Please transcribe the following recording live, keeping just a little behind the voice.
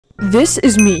This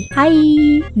is me. Hi!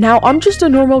 Now, I'm just a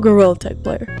normal gorillatag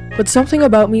player, but something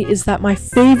about me is that my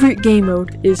favorite game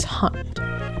mode is Hunt.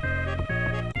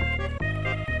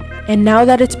 And now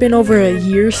that it's been over a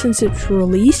year since its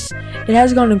release, it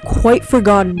has gotten quite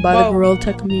forgotten by the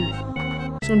gorillatag community.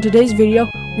 So in today's video,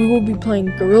 we will be playing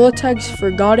gorillatag's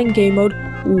forgotten game mode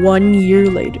 1 year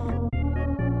later.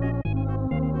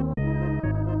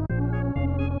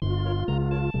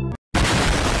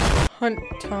 Hunt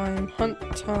time,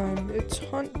 it's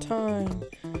hunt time.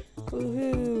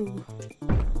 Woohoo.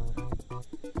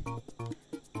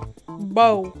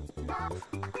 Bo.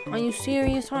 Are you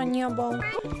serious, Anya, Bo?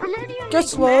 Get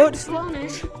slowed.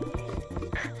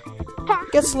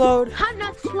 Get slowed.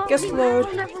 Get slowed.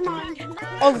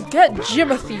 I'll get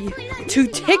Jimothy to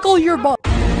tickle your butt.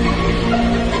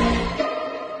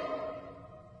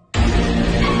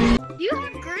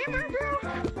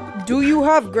 Do you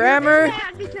have grammar?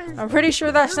 I'm pretty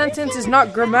sure that sentence is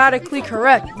not grammatically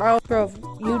correct, bro. Bro,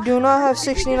 you do not have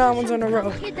 69 ones in a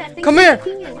row. Come here!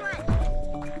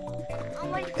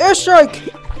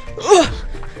 Airstrike! Ugh.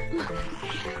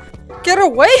 Get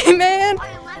away, man!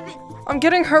 I'm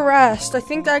getting harassed. I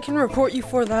think that I can report you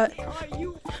for that.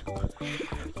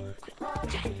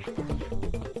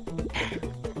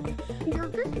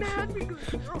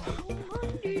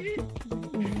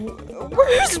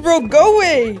 Where's bro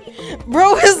going?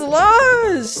 Bro is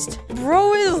lost!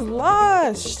 Bro is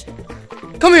lost!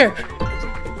 Come here!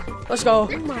 Let's go.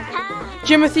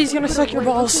 Jimothy's gonna suck your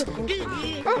balls.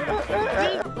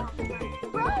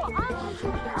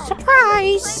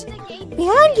 Surprise!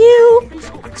 Behind you!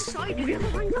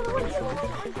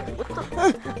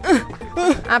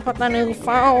 I put the new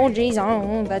 4Gs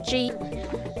on the cheat.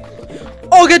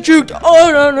 Oh, get juked!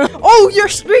 Oh, no. Oh, your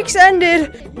streak's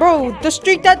ended! Bro, the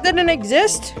streak that didn't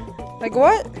exist? Like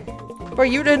what? Bro,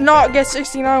 you did not get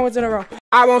 69 ones in a row.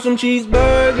 I want some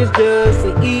cheeseburgers just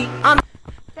to eat.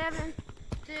 7,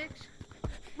 6.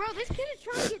 Bro, this kid is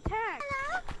trying to get tagged.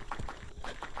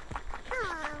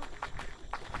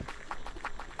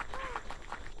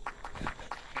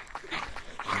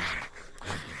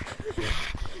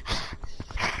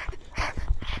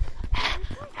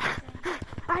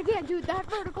 I can't do that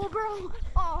vertical, bro.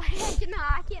 Oh, heck no,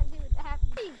 I can't do that.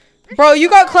 Bro, you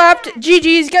got clapped.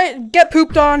 GG's, get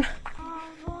pooped on.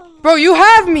 Bro, you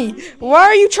have me. Why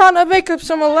are you trying to make up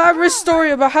some elaborate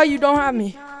story about how you don't have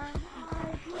me?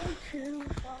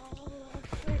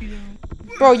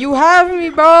 Bro, you have me,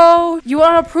 bro. You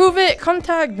want to prove it? Come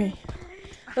tag me.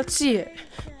 Let's see it.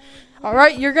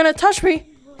 Alright, you're gonna touch me.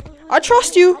 I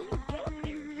trust you.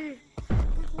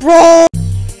 Bro.